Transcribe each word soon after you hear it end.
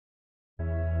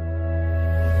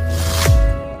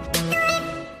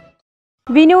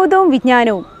വിനോദവും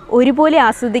വിജ്ഞാനവും ഒരുപോലെ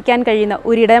ആസ്വദിക്കാൻ കഴിയുന്ന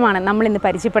ഒരിടമാണ് നമ്മൾ ഇന്ന്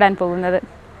പരിചയപ്പെടാൻ പോകുന്നത്.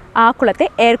 ആക്കുളത്തെ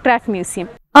aircraft museum.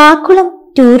 Akkulam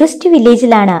tourist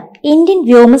വില്ലേജിലാണ് Indian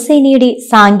വ്യോമസേനയുടെ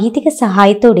സാങ്കേതിക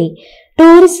സഹായത്തോടെ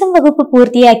ടൂറിസം വകുപ്പ്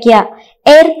പൂർത്തിയാക്കിയ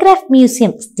എയർക്രാഫ്റ്റ്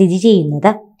മ്യൂസിയം സ്ഥിതി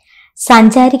ചെയ്യുന്നത്.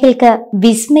 സഞ്ചാരികൾക്ക്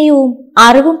വിസ്മയവും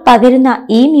അറിവും പകരുന്ന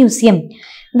ഈ മ്യൂസിയം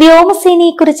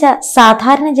വ്യോമസേനയെക്കുറിച്ച്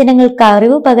സാധാരണ ജനങ്ങൾക്ക്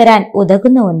അറിവ് പകരാൻ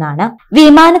ഉതകുന്ന ഒന്നാണ്.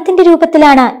 വിമാനത്തിന്റെ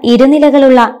രൂപത്തിലാണ്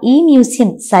ഇരുനിലകളുള്ള ഈ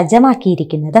മ്യൂസിയം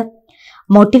സജ്ജമാക്കിയിരിക്കുന്നത്.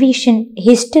 മോട്ടിവേഷൻ,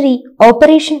 ഹിസ്റ്ററി,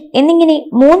 ഓപ്പറേഷൻ എന്നിങ്ങനെ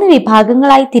 3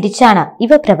 വിഭാഗങ്ങളായി തിരിച്ചാണ്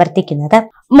ഇവ പ്രവർത്തിക്കുന്നത്.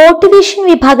 മോട്ടിവേഷൻ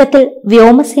വിഭാഗത്തിൽ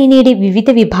വ്യോമസേനയുടെ വിവിധ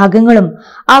വിഭാഗങ്ങളും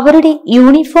അവരുടെ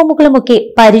യൂണിഫോമുകളുമൊക്കെ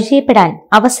പരിചയപ്പെടാൻ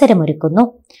അവസരമൊരുക്കുന്നു.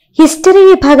 ഹിസ്റ്ററി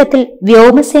വിഭാഗത്തിൽ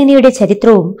വ്യോമസേനയുടെ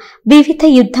ചരിത്രവും വിവിധ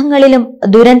യുദ്ധങ്ങളിലും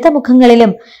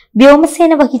ദുരന്തമുഖങ്ങളിലും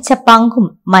വ്യോമസേന വഹിച്ച പങ്കും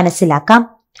മനസ്സിലാക്കാം.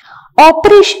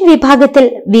 ഓപ്പറേഷൻ വിഭാഗത്തിൽ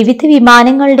വിവിധ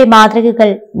വിമാനങ്ങളുടെ മാതൃകകൾ,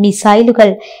 മിസൈലുകൾ,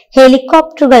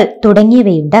 ഹെലികോപ്റ്ററുകൾ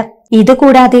തുടങ്ങിയവയുണ്ട്.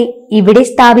 ഇതുകൂടാതെ ഇവിടെ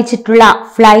സ്ഥാപിച്ചിട്ടുള്ള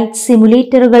ഫ്ലൈറ്റ്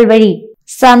സിമുലേറ്ററുകൾ വഴി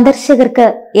സന്ദർശകർക്ക്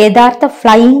യഥാർത്ഥ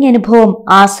ഫ്ലൈയിംഗ് അനുഭവം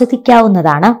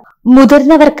ആസ്വദിക്കാവുന്നതാണ്.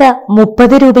 മുതിർന്നവർക്ക്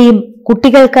 30 രൂപയും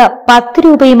കുട്ടികൾക്ക് 10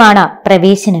 രൂപയുമാണ്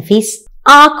പ്രവേശന fees.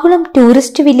 Akkulam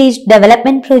tourist village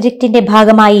development പ്രോജക്ടിന്റെ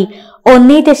ഭാഗമായി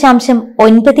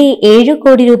 1.97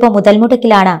 കോടി രൂപ മുതൽ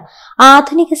മുടക്കിലാണ്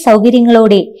ആധുനിക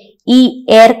സൗകര്യങ്ങളോടെ ഈ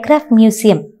എയർക്രാഫ്റ്റ്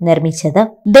മ്യൂസിയം നിർമ്മിച്ചത്.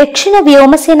 ദക്ഷിണ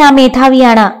വ്യോമസേനാ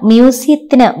മേധാവിയാണ്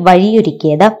മ്യൂസിയത്തിന്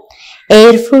വഴിയൊരുക്കിയത്.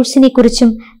 എയർഫോഴ്സിനെ കുറിച്ചും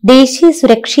ദേശീയ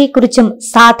സുരക്ഷയെക്കുറിച്ചും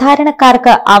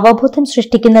സാധാരണക്കാർക്ക് അവബോധം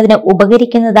സൃഷ്ടിക്കുന്നതിന്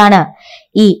ഉപകരിക്കുന്നതാണ്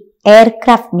ഈ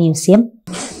aircraft museum.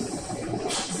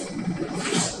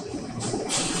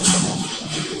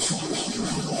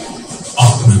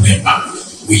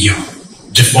 We are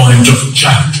defiant of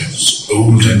challenges,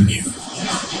 old and new.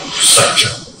 Such a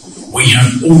we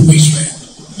have always been,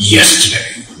 yesterday,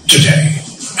 today,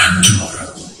 and tomorrow.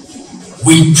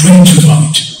 We train to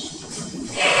fight.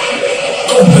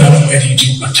 Combat ready to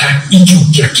attack each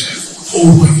objective,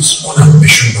 always on a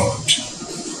mission road.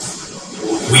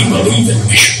 We believe in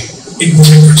mission,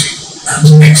 integrity, and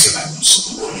excellence.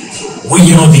 We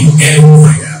are the air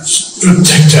warriors,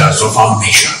 protectors of our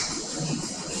nation.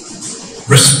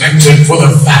 Respected for the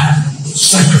valor,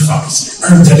 sacrifice,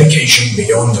 and dedication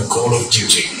beyond the call of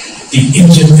duty, the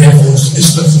Indian Air Force is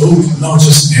the 4th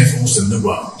largest air force in the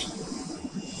world.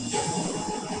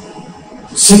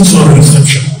 Since our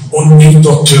inception on 8th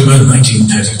October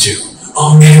 1932,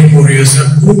 our air warriors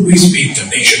have always made the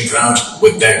nation proud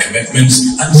with their commitments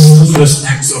and selfless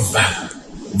acts of valor.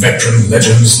 Veteran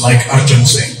legends like Arjun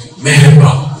Singh, Meher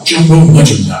Bab, Jumbo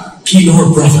Majumdar, Keelor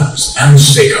Brothers, and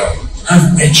Sekhar have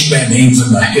etched their names in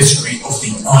the history of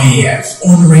the IAF,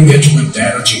 honoring it with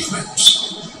their achievements.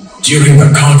 During the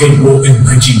Kargil War in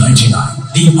 1999,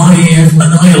 the IAF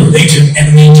annihilated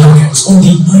enemy targets on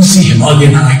the icy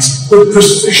Himalayan heights with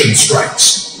precision strikes.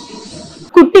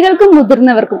 കുട്ടികൾക്കും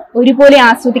മുതിർന്നവർക്കും ഒരുപോലെ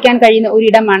ആസ്വദിക്കാൻ കഴിയുന്ന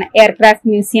ഒരിടമാണ് aircraft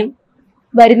museum.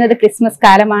 വരുന്നത് Christmas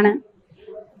കാലമാണ്.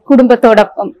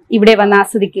 കുടുംബത്തോടൊപ്പം ഇവിടെ വന്ന്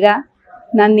ആസ്വദിക്കുക.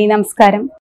 നന്ദി, നമസ്കാരം.